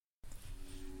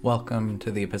Welcome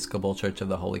to the Episcopal Church of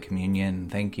the Holy Communion.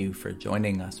 Thank you for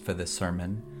joining us for this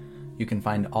sermon. You can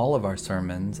find all of our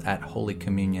sermons at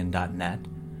holycommunion.net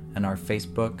and our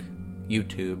Facebook,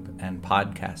 YouTube, and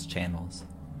podcast channels.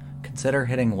 Consider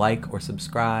hitting like or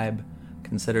subscribe.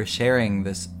 Consider sharing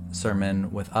this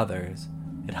sermon with others.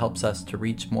 It helps us to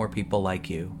reach more people like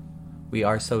you. We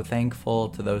are so thankful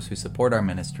to those who support our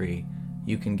ministry.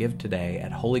 You can give today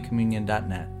at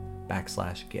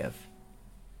holycommunion.net/give.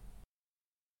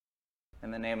 In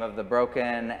the name of the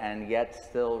broken and yet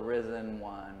still risen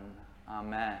one.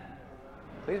 Amen.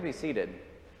 Please be seated.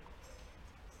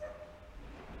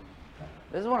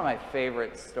 This is one of my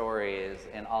favorite stories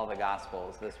in all the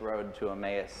Gospels, this road to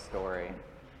Emmaus story.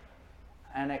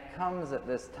 And it comes at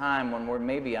this time when we're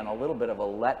maybe on a little bit of a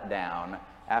letdown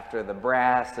after the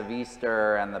brass of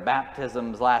Easter and the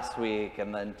baptisms last week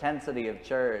and the intensity of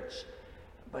church.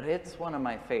 But it's one of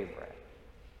my favorite.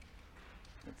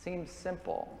 It seems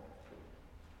simple.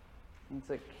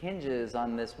 It hinges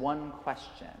on this one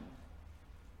question.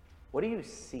 What do you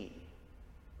see?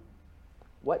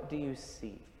 What do you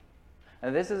see?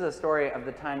 And this is a story of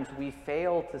the times we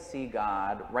fail to see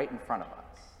God right in front of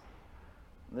us.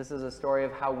 This is a story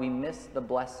of how we miss the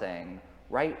blessing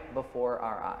right before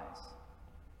our eyes.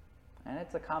 And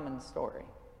it's a common story,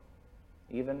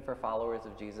 even for followers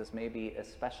of Jesus, maybe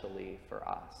especially for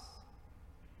us.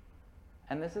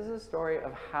 And this is a story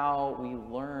of how we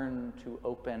learn to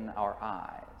open our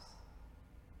eyes.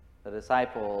 The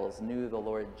disciples knew the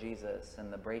Lord Jesus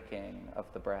in the breaking of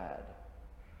the bread.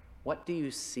 What do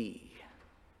you see?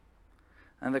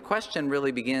 And the question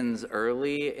really begins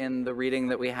early in the reading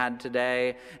that we had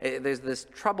today. There's this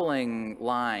troubling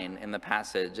line in the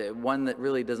passage, one that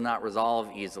really does not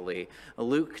resolve easily.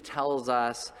 Luke tells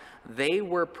us they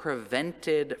were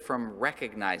prevented from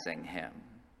recognizing him.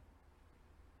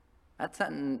 That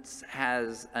sentence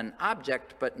has an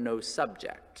object but no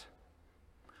subject.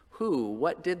 Who?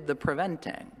 What did the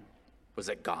preventing? Was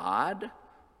it God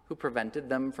who prevented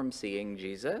them from seeing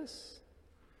Jesus?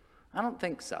 I don't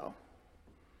think so.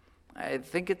 I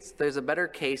think there's a better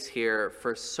case here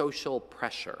for social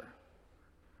pressure.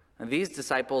 And these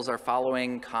disciples are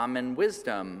following common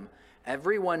wisdom.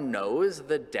 Everyone knows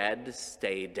the dead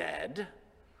stay dead.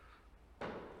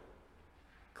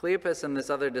 Cleopas and this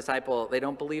other disciple, they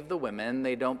don't believe the women.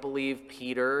 They don't believe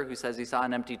Peter, who says he saw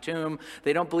an empty tomb.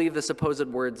 They don't believe the supposed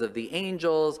words of the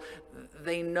angels.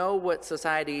 They know what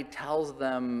society tells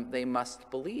them they must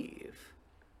believe.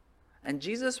 And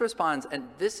Jesus responds, and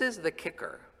this is the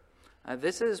kicker.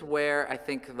 This is where I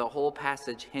think the whole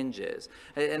passage hinges.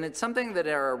 And it's something that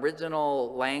our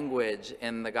original language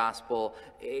in the gospel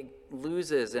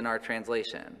loses in our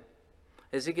translation.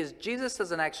 Is because Jesus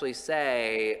doesn't actually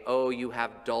say, oh, you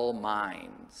have dull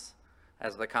minds,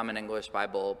 as the Common English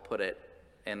Bible put it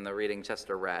in the reading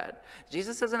Chester read.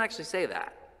 Jesus doesn't actually say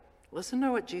that. Listen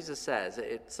to what Jesus says.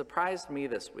 It surprised me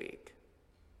this week.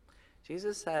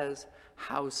 Jesus says,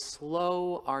 how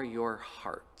slow are your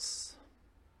hearts?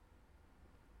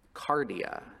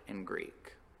 Cardia in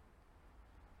Greek.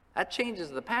 That changes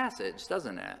the passage,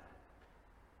 doesn't it?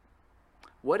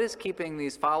 What is keeping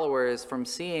these followers from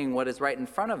seeing what is right in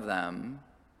front of them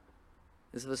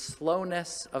is the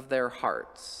slowness of their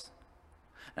hearts.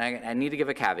 And I need to give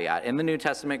a caveat. In the New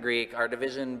Testament Greek, our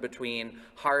division between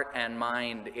heart and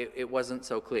mind, it wasn't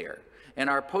so clear. In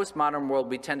our postmodern world,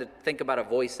 we tend to think about a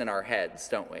voice in our heads,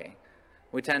 don't we?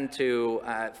 We tend to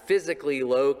physically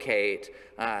locate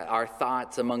our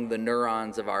thoughts among the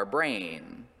neurons of our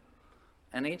brain.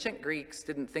 And ancient Greeks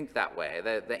didn't think that way.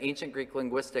 The ancient Greek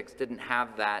linguistics didn't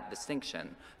have that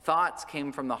distinction. Thoughts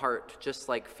came from the heart just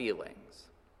like feelings.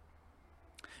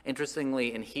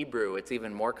 Interestingly, in Hebrew, it's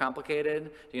even more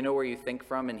complicated. Do you know where you think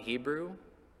from in Hebrew?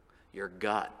 Your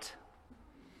gut,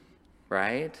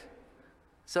 right?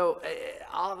 So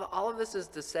all of this is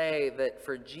to say that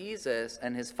for Jesus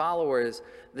and his followers,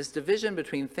 this division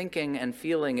between thinking and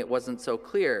feeling, it wasn't so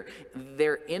clear.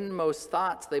 Their inmost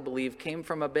thoughts, they believe, came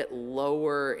from a bit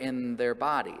lower in their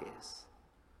bodies.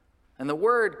 And the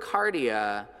word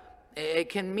cardia, it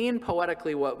can mean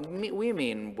poetically what we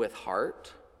mean with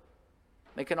heart.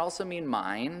 It can also mean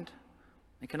mind.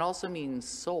 It can also mean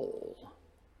soul.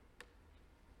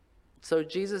 So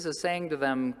Jesus is saying to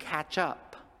them, catch up.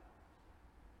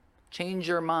 Change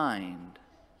your mind,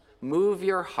 move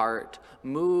your heart,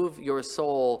 move your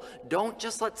soul. Don't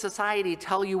just let society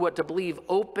tell you what to believe.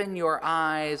 Open your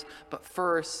eyes, but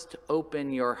first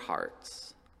open your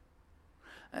hearts.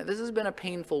 This has been a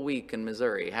painful week in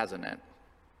Missouri, hasn't it?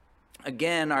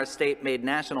 Again, our state made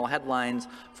national headlines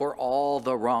for all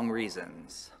the wrong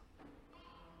reasons.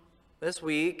 This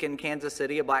week in Kansas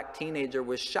City, a black teenager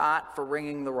was shot for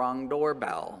ringing the wrong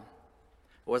doorbell.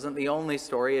 It wasn't the only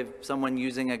story of someone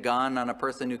using a gun on a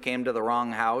person who came to the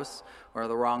wrong house or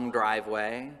the wrong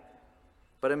driveway.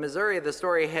 But in Missouri, the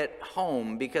story hit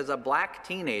home because a black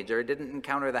teenager didn't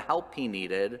encounter the help he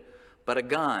needed, but a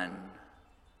gun.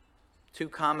 Too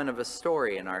common of a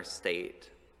story in our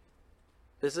state.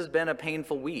 This has been a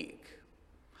painful week.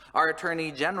 Our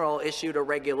Attorney General issued a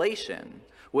regulation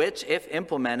which, if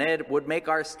implemented, would make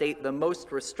our state the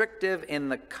most restrictive in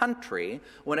the country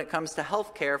when it comes to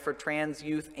health care for trans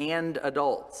youth and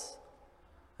adults.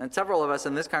 And several of us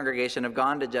in this congregation have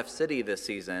gone to Jeff City this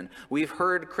season. We've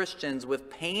heard Christians with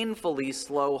painfully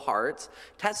slow hearts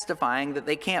testifying that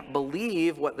they can't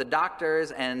believe what the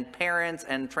doctors and parents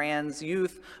and trans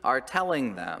youth are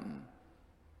telling them.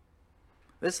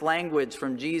 This language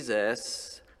from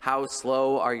Jesus, how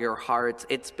slow are your hearts,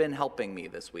 it's been helping me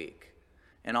this week.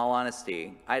 In all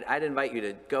honesty, I'd invite you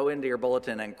to go into your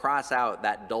bulletin and cross out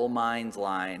that dull minds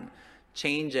line,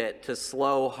 change it to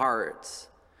slow hearts.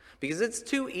 Because it's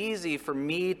too easy for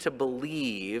me to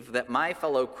believe that my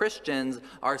fellow Christians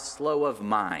are slow of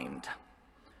mind.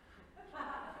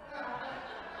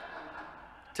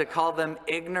 To call them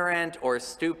ignorant or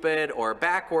stupid or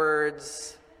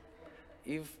backwards,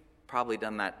 you've probably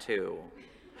done that too.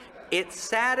 It's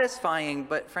satisfying,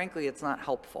 but frankly, it's not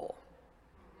helpful.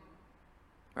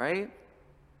 Right?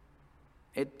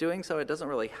 Doing so, it doesn't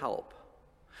really help.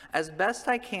 As best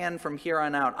I can from here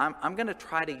on out, I'm going to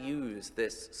try to use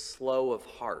this slow of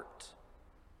heart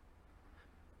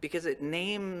because it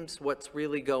names what's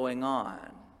really going on.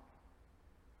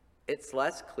 It's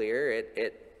less clear.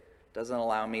 It doesn't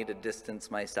allow me to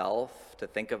distance myself, to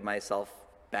think of myself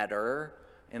better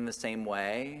in the same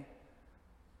way.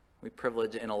 We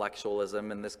privilege intellectualism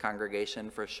in this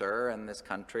congregation for sure, in this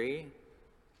country.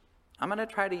 I'm going to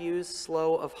try to use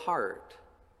slow of heart.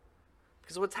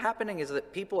 Because what's happening is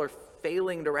that people are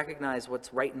failing to recognize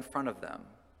what's right in front of them.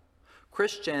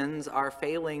 Christians are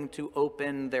failing to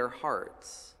open their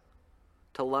hearts,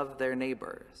 to love their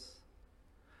neighbors.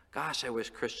 Gosh, I wish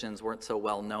Christians weren't so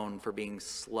well known for being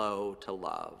slow to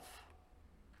love.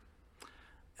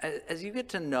 As you get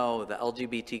to know the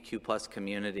LGBTQ plus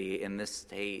community in this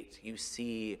state, you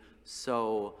see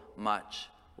so much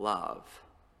love.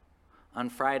 On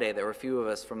Friday, there were a few of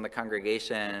us from the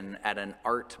congregation at an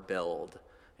art build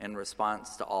in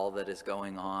response to all that is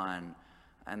going on.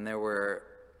 And there were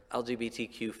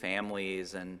LGBTQ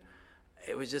families, and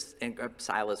it was just,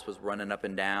 Silas was running up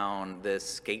and down this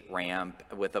skate ramp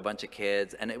with a bunch of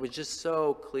kids, and it was just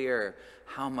so clear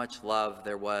how much love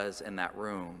there was in that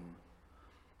room.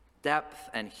 Depth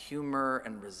and humor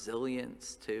and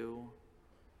resilience, too.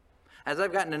 As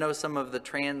I've gotten to know some of the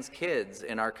trans kids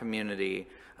in our community,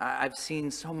 I've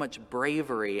seen so much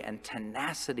bravery and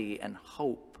tenacity and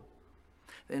hope.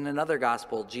 In another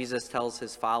gospel, Jesus tells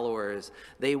his followers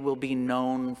they will be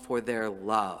known for their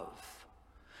love.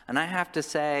 And I have to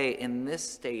say, in this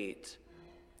state,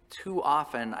 too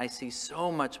often I see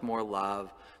so much more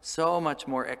love, so much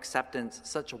more acceptance,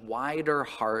 such wider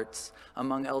hearts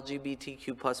among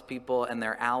LGBTQ plus people and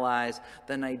their allies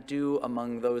than I do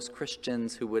among those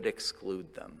Christians who would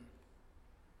exclude them.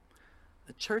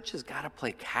 The church has got to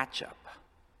play catch up.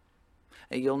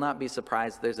 And you'll not be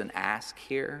surprised there's an ask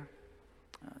here.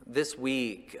 This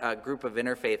week, a group of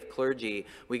interfaith clergy,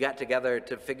 we got together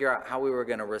to figure out how we were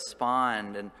going to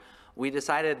respond, and we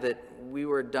decided that we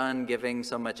were done giving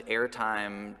so much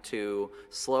airtime to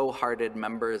slow-hearted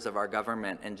members of our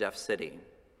government in Jeff City.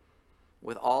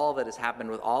 With all that has happened,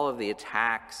 with all of the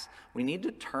attacks, we need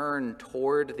to turn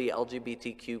toward the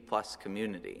LGBTQ plus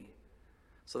community.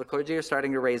 So the clergy are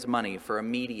starting to raise money for a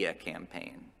media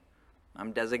campaign.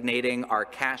 I'm designating our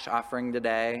cash offering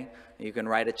today. You can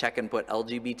write a check and put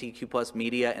LGBTQ plus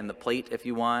media in the plate if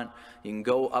you want. You can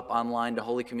go up online to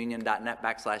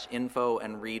holycommunion.net/info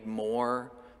and read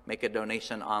more, make a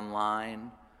donation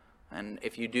online. And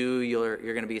if you do, you're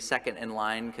going to be second in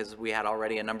line because we had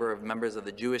already a number of members of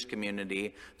the Jewish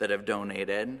community that have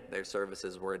donated. Their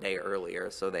services were a day earlier,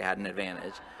 so they had an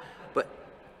advantage. But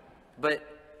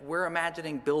we're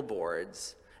imagining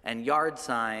billboards and yard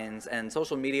signs and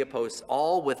social media posts,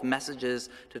 all with messages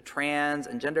to trans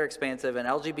and gender expansive and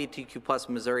LGBTQ plus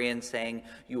Missourians saying,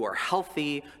 you are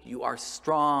healthy, you are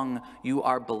strong, you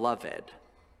are beloved.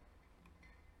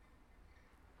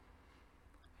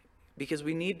 Because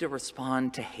we need to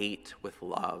respond to hate with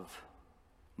love.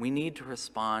 We need to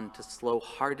respond to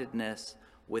slow-heartedness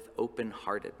with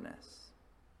open-heartedness.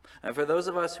 And for those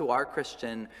of us who are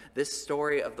Christian, this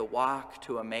story of the walk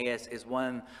to Emmaus is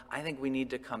one I think we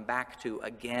need to come back to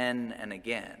again and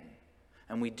again.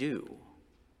 And we do.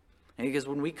 And because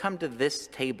when we come to this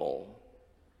table,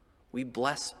 we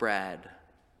bless bread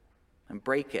and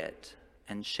break it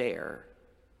and share.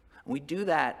 And we do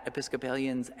that,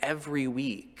 Episcopalians, every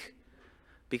week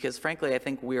because, frankly, I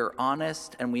think we're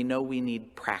honest and we know we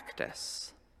need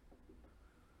practice.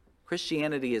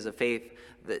 Christianity is a faith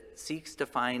that seeks to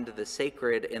find the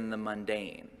sacred in the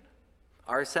mundane.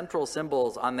 Our central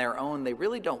symbols on their own, they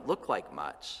really don't look like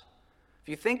much. If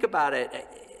you think about it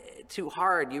too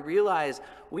hard, you realize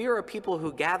we are a people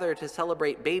who gather to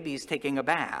celebrate babies taking a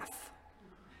bath.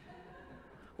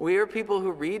 We are people who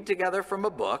read together from a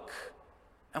book,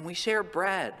 and we share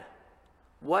bread.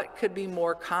 What could be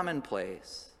more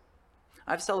commonplace?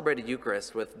 I've celebrated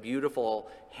Eucharist with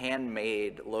beautiful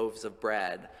handmade loaves of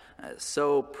bread,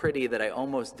 so pretty that I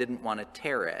almost didn't want to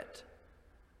tear it.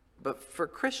 But for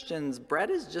Christians, bread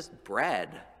is just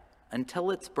bread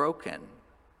until it's broken,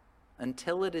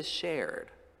 until it is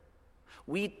shared.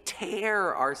 We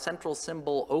tear our central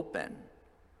symbol open.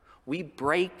 We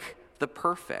break the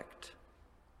perfect.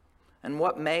 And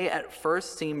what may at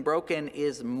first seem broken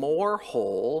is more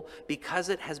whole because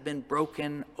it has been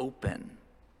broken open.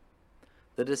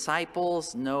 The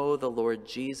disciples know the Lord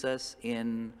Jesus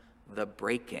in the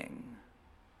breaking.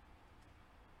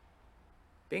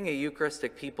 Being a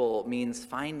Eucharistic people means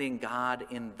finding God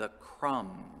in the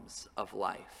crumbs of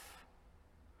life.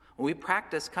 We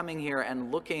practice coming here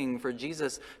and looking for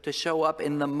Jesus to show up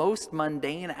in the most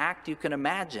mundane act you can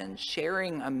imagine,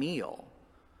 sharing a meal.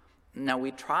 Now, we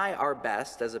try our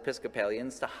best as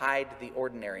Episcopalians to hide the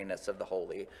ordinariness of the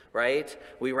holy, right?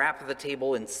 We wrap the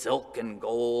table in silk and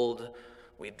gold.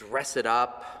 We dress it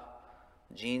up.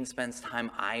 Jean spends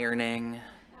time ironing,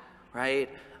 right?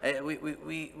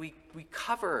 We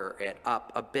cover it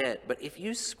up a bit, but if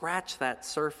you scratch that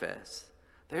surface,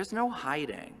 there's no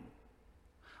hiding.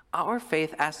 Our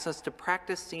faith asks us to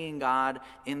practice seeing God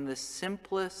in the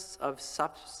simplest of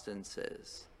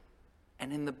substances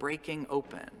and in the breaking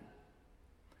open.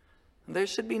 There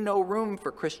should be no room for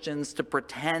Christians to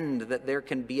pretend that there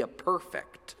can be a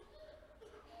perfect.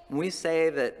 We say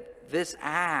that this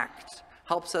act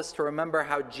helps us to remember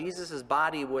how Jesus'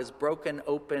 body was broken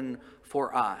open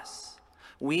for us.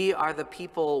 We are the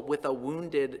people with a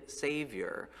wounded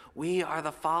Savior. We are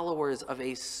the followers of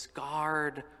a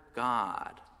scarred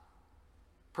God.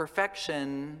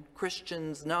 Perfection,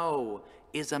 Christians know,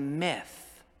 is a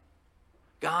myth.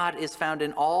 God is found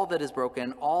in all that is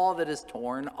broken, all that is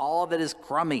torn, all that is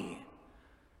crummy.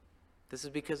 This is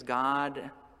because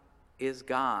God is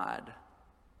God,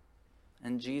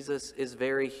 and Jesus is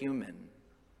very human.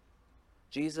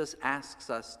 Jesus asks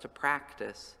us to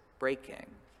practice breaking.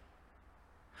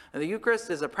 And the Eucharist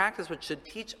is a practice which should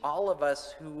teach all of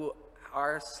us who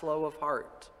are slow of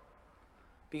heart,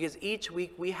 because each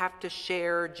week we have to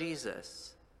share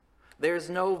Jesus. There's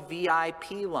no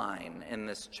VIP line in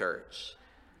this church.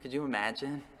 Could you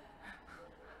imagine?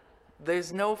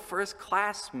 There's no first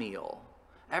class meal.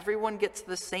 Everyone gets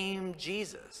the same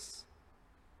Jesus.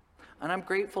 And I'm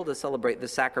grateful to celebrate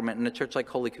this sacrament in a church like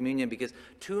Holy Communion because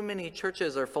too many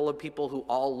churches are full of people who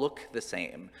all look the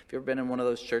same. Have you ever been in one of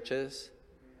those churches?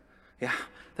 Yeah,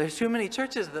 there's too many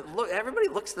churches that everybody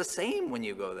looks the same when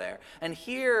you go there. And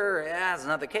here, that's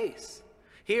not the case.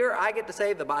 Here, I get to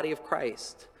say the body of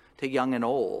Christ to young and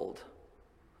old.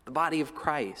 The body of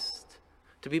Christ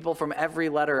to people from every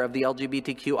letter of the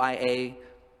LGBTQIA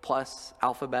plus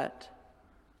alphabet.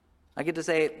 I get to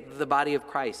say the body of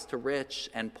Christ to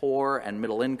rich and poor and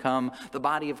middle income. The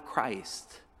body of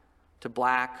Christ to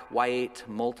black, white,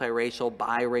 multiracial,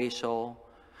 biracial.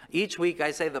 Each week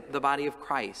I say the body of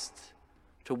Christ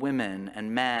to women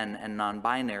and men and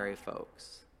non-binary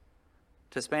folks.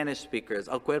 To Spanish speakers,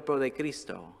 el cuerpo de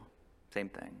Cristo, same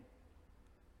thing.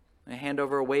 I hand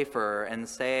over a wafer and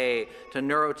say to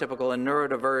neurotypical and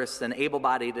neurodiverse and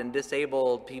able-bodied and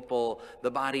disabled people, the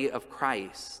body of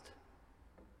Christ.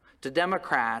 To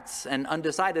Democrats and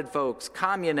undecided folks,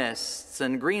 communists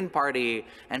and Green Party,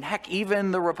 and heck,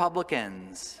 even the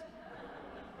Republicans.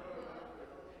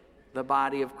 The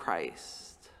body of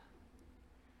Christ.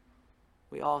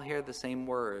 We all hear the same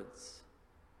words.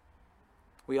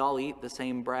 We all eat the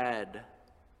same bread.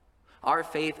 Our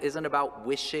faith isn't about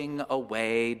wishing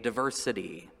away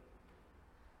diversity.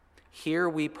 Here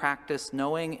we practice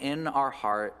knowing in our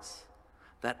hearts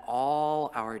that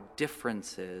all our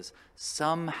differences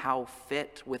somehow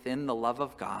fit within the love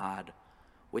of God,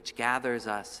 which gathers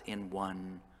us in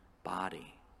one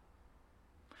body.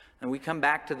 And we come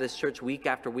back to this church week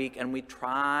after week, and we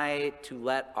try to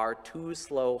let our too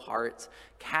slow hearts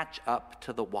catch up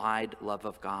to the wide love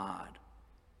of God.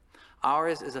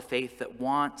 Ours is a faith that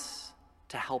wants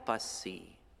to help us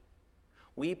see.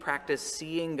 We practice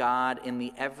seeing God in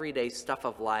the everyday stuff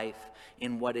of life,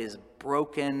 in what is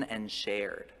broken and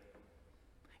shared.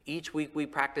 Each week we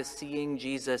practice seeing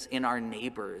Jesus in our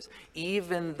neighbors,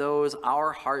 even those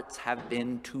our hearts have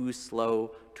been too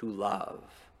slow to love.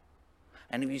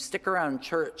 And if you stick around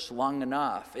church long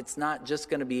enough, it's not just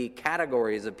going to be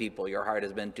categories of people your heart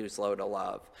has been too slow to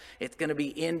love. It's going to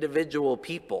be individual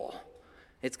people.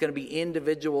 It's going to be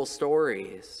individual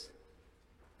stories.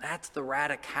 That's the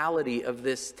radicality of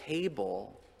this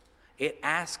table. It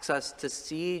asks us to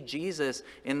see Jesus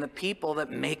in the people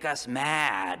that make us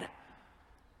mad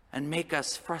and make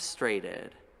us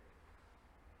frustrated.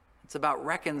 It's about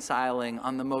reconciling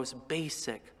on the most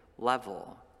basic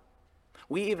level.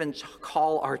 We even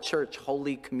call our church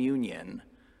Holy Communion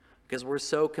because we're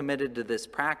so committed to this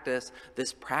practice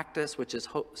which is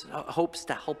hopes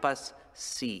to help us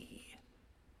see.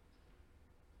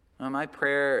 Now, my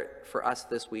prayer for us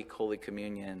this week, Holy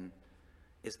Communion,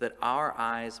 is that our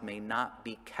eyes may not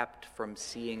be kept from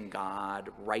seeing God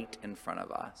right in front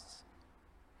of us.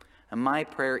 And my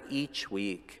prayer each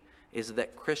week is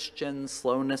that Christian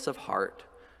slowness of heart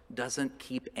doesn't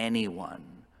keep anyone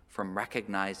from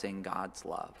recognizing God's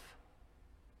love.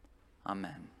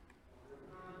 Amen.